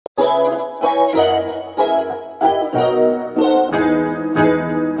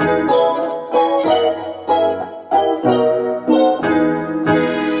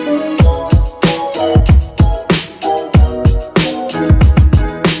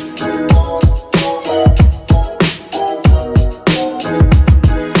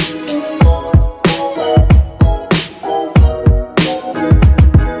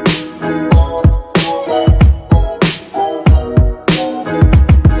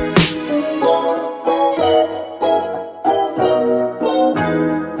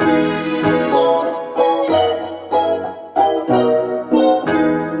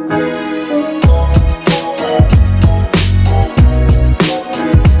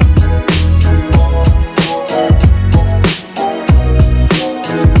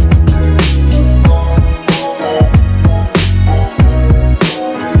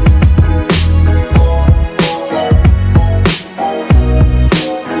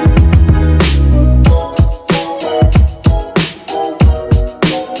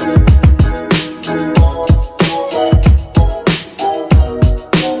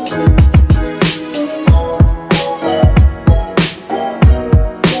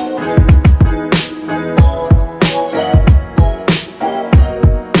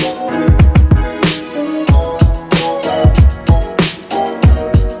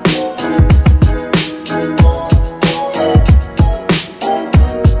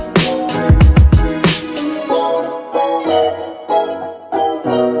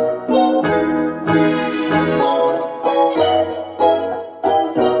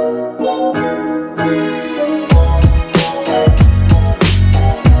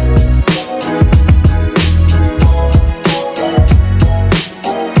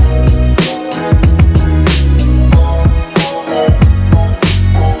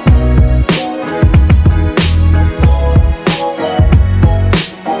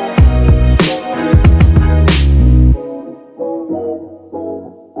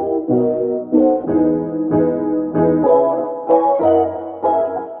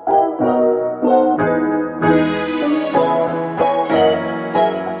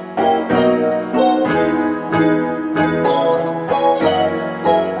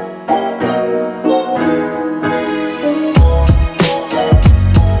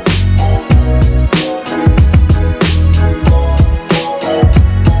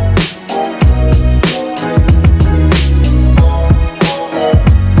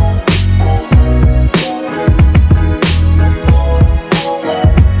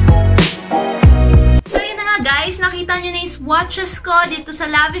dito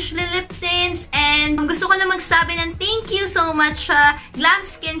sa Lavishly Liptints. And gusto ko na magsabi ng thank you so much Glam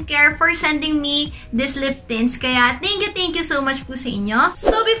Skincare for sending me this lip tints. Kaya thank you so much po sa inyo.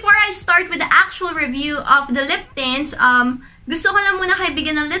 So before I start with the actual review of the lip tints, gusto ko lang muna kayo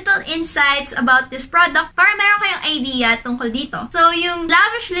bigyan ng little insights about this product para meron kayong idea tungkol dito. So, yung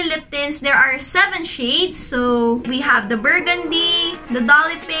Lavishly Lip Tints, there are 7 shades. So, we have the Burgundy, the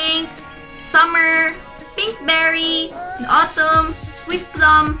Dolly Pink, Summer, Pink Berry, Autumn, Sweet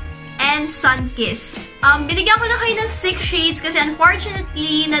Plum, and Sun Kiss. Binigyan ko na kayo ng 6 shades kasi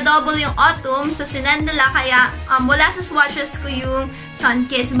unfortunately, na-double yung Autumn sa sinend nila kaya wala sa swatches ko yung Sun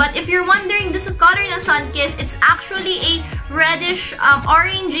Kiss. But if you're wondering doon sa color ng Sun Kiss, it's actually a reddish,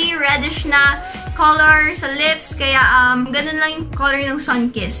 orangey, reddish na color sa lips. Kaya ganun lang yung color ng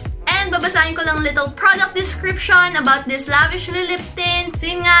Sun Kiss. And babasahin ko lang little product description about this Lavishly Lip Tint. So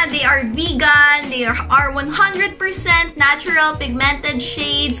yun nga, they are vegan, they are 100% natural pigmented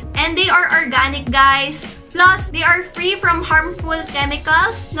shades, and they are organic, guys. Plus, they are free from harmful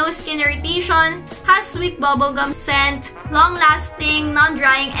chemicals, no skin irritation, has sweet bubblegum scent, long-lasting,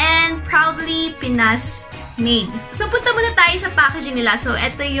 non-drying, and proudly Pinas made. So, punta muna tayo sa packaging nila. So,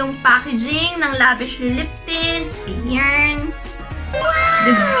 ito yung packaging ng Lavishly Lip Tint. Ayan. Wow!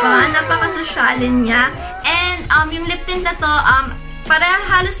 Diba? Napakasosyalin niya. And, yung lip tint na to,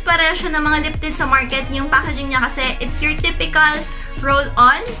 halos pareha siya ng mga lip tint sa market. Yung packaging niya kasi, it's your typical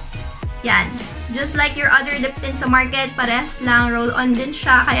roll-on. Yan. Just like your other lip tint sa market, parehas lang, roll-on din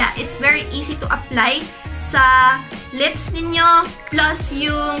siya. Kaya, it's very easy to apply sa lips ninyo. Plus,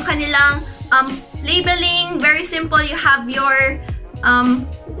 yung kanilang labeling, very simple. You have your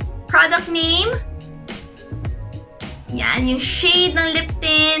product name. Yan, yung shade ng lip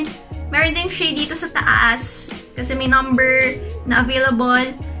tint. Meron din shade dito sa taas kasi may number na available.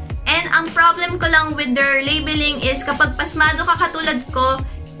 And ang problem ko lang with their labeling is kapag pasmado ka katulad ko,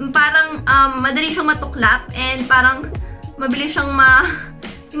 parang madali siyang matuklap and parang mabilis siyang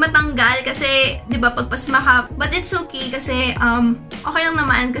matanggal kasi, di ba, pag pasma ka. But it's okay kasi okay lang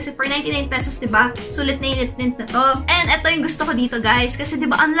naman kasi for 99 pesos, di ba, sulit na yung lip tint na to. And ito yung gusto ko dito, guys, kasi di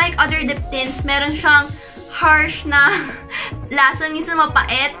ba, unlike other lip tints, meron siyang harsh na lasa, minsan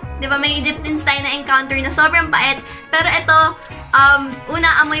mapait. Di ba, may lip tints tayo na encounter na sobrang pait. Pero ito,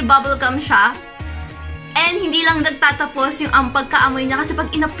 una, amoy bubblegum siya. And hindi lang nagtatapos yung pagkaamoy niya kasi pag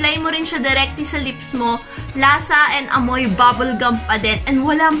in-apply mo rin siya directly sa lips mo, lasa and amoy bubblegum pa din. And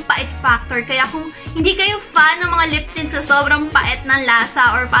walang pait factor. Kaya kung hindi kayo fan ng mga lip tints sa sobrang pait ng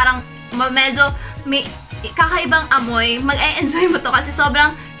lasa or parang medyo may kakaibang amoy, mag-enjoy mo to kasi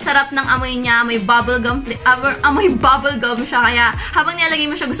sobrang sarap ng amoy niya. Amoy bubblegum siya. Kaya habang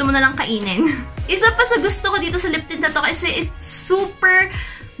nilalagay mo siya, gusto mo na lang kainin. Isa pa sa gusto ko dito sa lip tint na to kasi it's super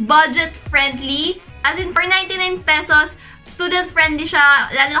budget friendly. As in, for 99 pesos, student-friendly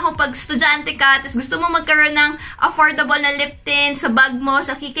siya, lalo na kung pag estudyante ka, tapos gusto mo magkaroon ng affordable na lip tint sa bag mo,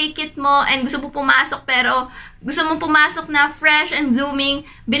 sa kikay-kit mo, and gusto mo pumasok, pero gusto mo pumasok na fresh and blooming,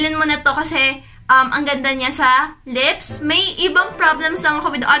 bilhin mo na to kasi ang ganda niya sa lips. May ibang problems lang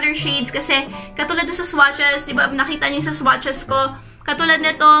ako with other shades kasi katulad sa swatches, di ba, nakita niyo sa swatches ko, katulad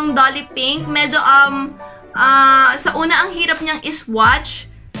nitong Dolly Pink, medyo sa una ang hirap niyang iswatch.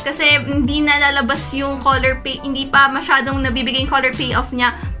 Kasi hindi nalalabas yung color pay, hindi pa masyadong nabibigay yung color payoff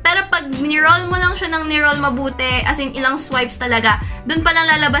niya. Pero pag niroll mo lang siya ng niroll mabuti, as in ilang swipes talaga, dun pa lang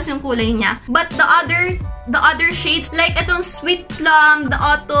lalabas yung kulay niya. But the other shades, like itong Sweet Plum, the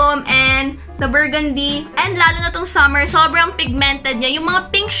Autumn, and the Burgundy, and lalo na tong Summer, sobrang pigmented niya. Yung mga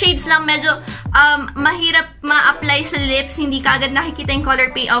pink shades lang medyo mahirap ma-apply sa lips, hindi kaagad nakikita yung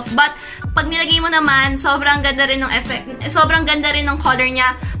color payoff. But pag nilagay mo naman, sobrang ganda rin ng effect, sobrang ganda rin ng color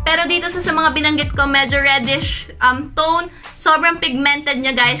niya. Pero dito sa mga binanggit ko, medyo reddish tone, sobrang pigmented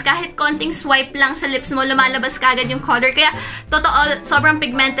niya, guys. Kahit konting swipe lang sa lips mo, lumalabas kaagad yung color. Kaya, totoo, sobrang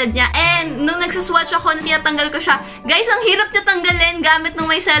pigmented niya. And, nung nagsaswatch ako, nung tinatanggal ko siya, guys, ang hirap niya tanggalin gamit ng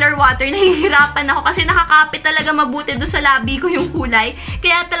micellar water. Nahihirapan ako kasi nakakapit talaga mabuti doon sa labi ko yung kulay.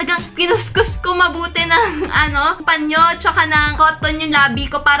 Kaya talagang kinuskus ko mabuti ng, panyo, tsaka ng cotton yung labi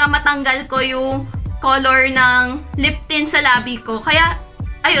ko para matanggal ko yung color ng lip tint sa labi ko. Kaya,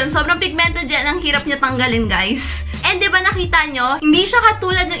 ayun, sobrang pigmented yan. Ang hirap niya tanggalin, guys. And diba nakita nyo, hindi siya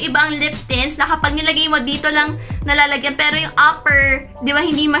katulad ng ibang lip tints na kapag nilagay mo dito lang nalalagyan. Pero yung upper, diba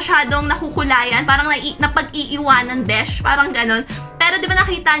hindi masyadong nakukulayan. Parang napag-iiwanan, besh. Parang ganon. Pero diba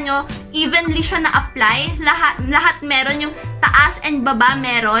nakita nyo, evenly siya na-apply. Lahat meron. Yung taas and baba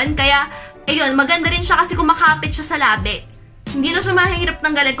meron. Kaya, ayun, maganda rin siya kasi kumakapit siya sa labi. Hindi lang siya mahirap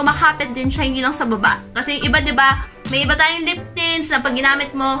tanggalin. Kumakapit din siya, hindi lang sa baba. Kasi yung iba, diba, may iba tayong lip tints na pag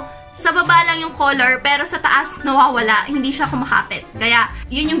ginamit mo sa baba lang yung color, pero sa taas nawawala. Hindi siya kumakapit. Kaya,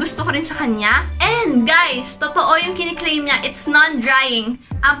 yun yung gusto ko rin sa kanya. And guys, totoo yung kiniklaim niya. It's non-drying.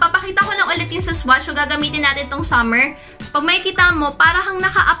 Papakita ko lang ulit yung sa swatch. So, gagamitin natin tong summer. Pag makikita mo, para kang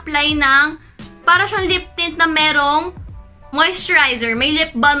naka-apply ng, para siyang lip tint na merong moisturizer. May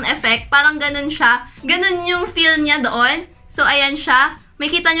lip balm effect. Parang ganun siya. Ganun yung feel niya doon. So, ayan siya.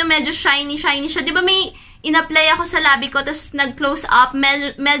 Makikita nyo medyo shiny siya. Di ba may in-apply ako sa labi ko, tapos nag-close up,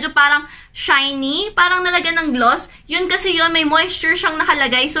 medyo parang shiny, parang nalagyan ng gloss. Yun kasi yun, may moisture siyang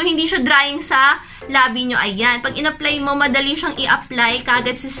nakalagay, so hindi siya drying sa labi nyo. Ayan, pag in-apply mo, madali siyang i-apply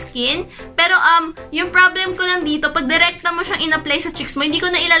kagad sa skin. Pero, yung problem ko lang dito, pag direkta mo siyang in-apply sa cheeks mo, hindi ko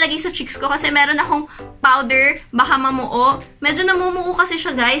na ilalagay sa cheeks ko kasi meron akong powder, baka mamuo. Medyo namumuo kasi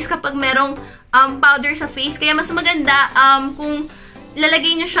siya, guys, kapag merong powder sa face. Kaya mas maganda kung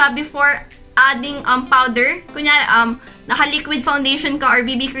lalagay nyo siya before adding powder. Kunyari, naka-liquid foundation ka or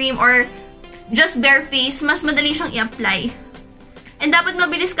BB cream or just bare face, mas madali siyang i-apply. And dapat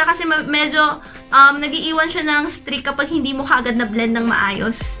mabilis ka kasi medyo nag-iiwan siya ng streak kapag hindi mo kagad na blend ng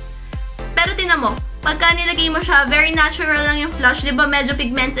maayos. Pero tinan mo, pagka nilagay mo siya, very natural lang yung flush. Diba medyo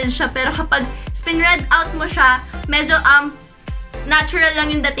pigmented siya, pero kapag spin red out mo siya, medyo natural lang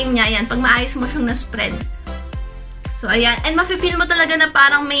yung dating niya. Yan, pag maayos mo siyang na-spread. So, ayan. And mafe-feel mo talaga na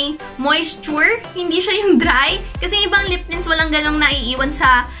parang may moisture. Hindi siya yung dry. Kasi yung ibang lip tints walang ganong naiiwan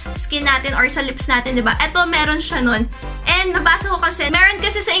sa skin natin or sa lips natin, diba? Ito, meron siya nun. And nabasa ko kasi, meron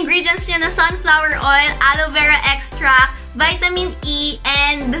kasi sa ingredients niya na sunflower oil, aloe vera extract, vitamin E,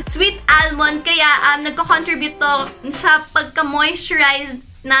 and sweet almond. Kaya, nagko-contribute to sa pagka-moisturized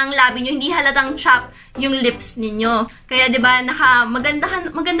ng labi nyo. Hindi halatang chop yung lips ninyo. Kaya, diba, maganda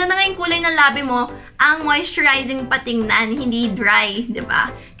na nga yung kulay ng labi mo, ang moisturizing patingnan, hindi dry,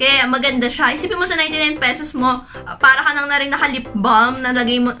 diba? Kaya, maganda siya. Isipin mo sa 99 pesos mo, para ka nang na rin naka-lip balm,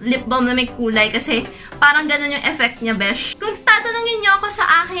 nalagay mo, lip balm na may kulay, kasi parang ganun yung effect niya, besh. Kung tatanungin nyo ako sa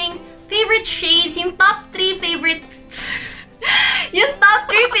aking favorite shades, yung top 3 favorite yung top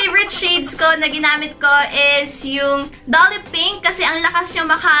 3 favorite shades ko na ginamit ko is yung Dolly Pink, kasi ang lakas niya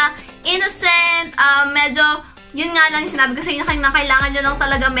innocent, medyo, yun nga lang sinabi ko sa inyo na kailangan nyo lang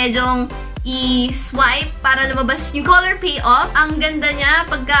talaga medyong i-swipe para lumabas yung color payoff. Ang ganda niya,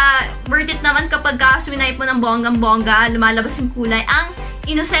 pagka, worth it naman kapag swinipe mo ng bonggang-bongga, lumalabas yung kulay. Ang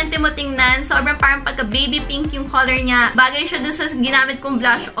inosente mo tingnan, sobrang parang pagka baby pink yung color niya. Bagay siya dun sa ginamit kong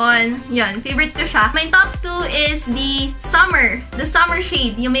blush on. Yun, favorite ko siya. My top 2 is the summer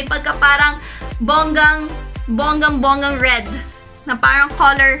shade. Yung may pagka parang bonggang red na parang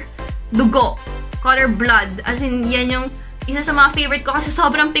color dugo. Color blood. As in, yan yung isa sa mga favorite ko kasi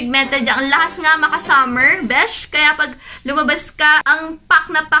sobrang pigmented yan. Ang lahas nga maka-summer, besh. Kaya pag lumabas ka, ang pak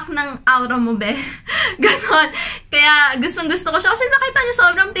na pak ng aura mo, be. Ganon. Kaya gustong-gusto ko siya kasi nakita niyo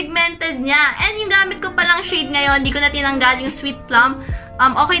sobrang pigmented niya. And yung gamit ko palang shade ngayon, hindi ko na tinanggal yung sweet plum.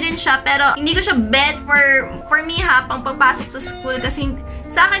 Okay din siya, pero hindi ko siya bet for me ha, pang pagpasok sa school kasi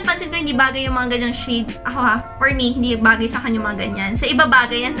sa akin, pansin ko, hindi bagay yung mga ganyang shade. Ako ha, for me, hindi bagay sa akin yung mga ganyan. Sa iba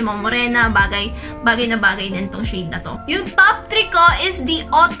bagay yan, sa mga morena, bagay na bagay din tong shade na to. Yung top 3 ko is the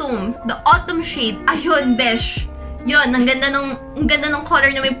autumn shade. Ayun, besh. Yun, ang ganda nung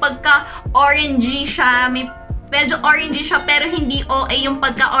color niya. May pagka-orangey siya, medyo orangey siya, pero hindi OA yung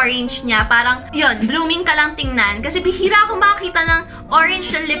pagka-orange niya. Parang, yun, blooming ka lang tingnan. Kasi bihira akong makakita ng orange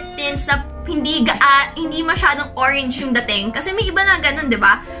na lip tints na hindi masyadong orange yung dating. Kasi may iba na ganun,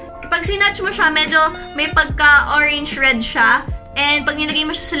 diba? Pag sinatch mo siya, medyo may pagka-orange red siya. And pag nilagay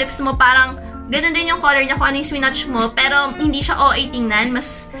mo siya sa lips mo, parang ganun din yung color niya kung ano yung swatch mo. Pero hindi siya OA tingnan.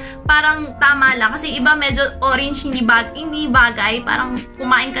 Mas parang tama lang. Kasi iba medyo orange, hindi bagay. Parang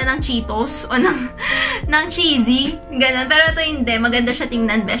kumain ka ng Cheetos o ng cheesy. Ganun. Pero ito hindi. Maganda siya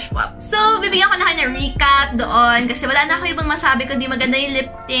tingnan, besh pop. So, bibigyan ko na kayo ng recap doon. Kasi wala na ako ibang masabi kundi maganda yung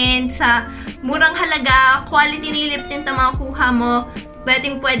lip tint sa murang halaga. Quality ni lip tint na makukuha mo.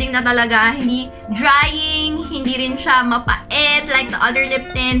 Pwedeng na talaga. Hindi drying. Hindi rin siya mapait like the other lip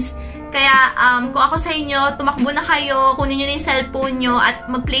tints. Kaya, kung ako sa inyo, tumakbo na kayo, kunin nyo na yung cellphone nyo, at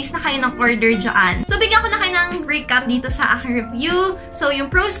mag-place na kayo ng order dyan. So, bigyan ko na kayo ng recap dito sa aking review. So,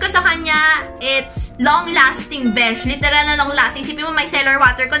 yung pros ko sa kanya, it's long-lasting, besh. Literal na long-lasting. Isipin mo, may cellar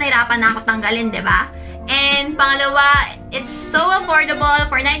water ko, nahirapan na ako tanggalin, diba? And, pangalawa, it's so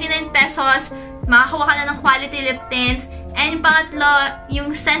affordable. For 99 pesos, makakuha ka na ng quality lip tints. And yung pangatlo,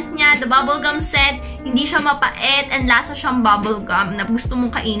 yung scent niya, the bubblegum scent, hindi siya mapait and lasa siyang bubblegum na gusto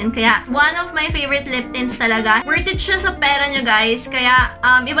mong kainin. Kaya, one of my favorite lip tints talaga. Worth it siya sa pera nyo, guys. Kaya,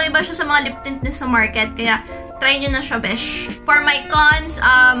 iba-iba siya sa mga lip tint na sa market. Kaya, try nyo na siya, besh. For my cons,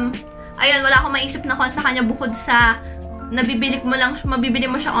 ayun, wala akong maisip na cons sa kanya bukod sa mabibili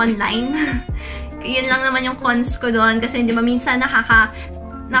mo siya online. Yun lang naman yung cons ko doon kasi hindi ba minsan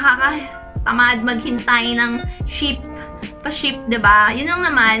nakakatamad maghintay ng pa-ship, diba? Yun lang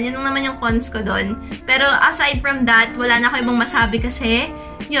naman yung cons ko doon. Pero aside from that, wala na ako ibang masabi kasi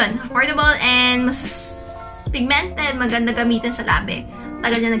yun, affordable and mas pigmented, maganda gamitin sa labi.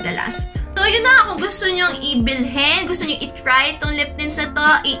 Tagal niya naglalast. So, yun na. Kung gusto nyong ibilhin, gusto nyong i-try itong lip tints na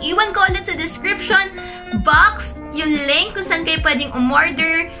to, iiwan ko ulit sa description box yung link kung saan kayo pwedeng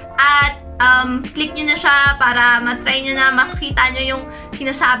umorder at click nyo na siya para matry nyo na, makikita nyo yung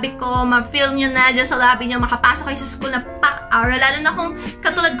sinasabi ko, ma-feel nyo na dyan sa labi nyo, makapasok kayo sa school na pack-aura. Lalo na kung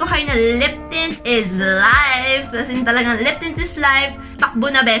katulad ko kayo na lip tint is life. Kasi talagang lip tint is life.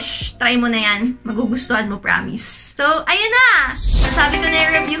 Takbo na, besh. Try mo na yan. Magugustuhan mo, promise. So, ayun na! Nasabi ko na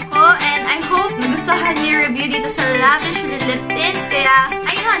yung review ko and I hope nagustuhan niyo yung review dito sa Lavishly Lip Tints. Kaya,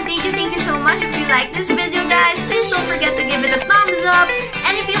 ayun, thank you so much. If you like this video, guys, please don't forget to give it a thumbs up.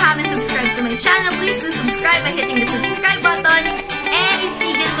 And if you haven't subscribed to my channel, please do subscribe by hitting the subscribe button.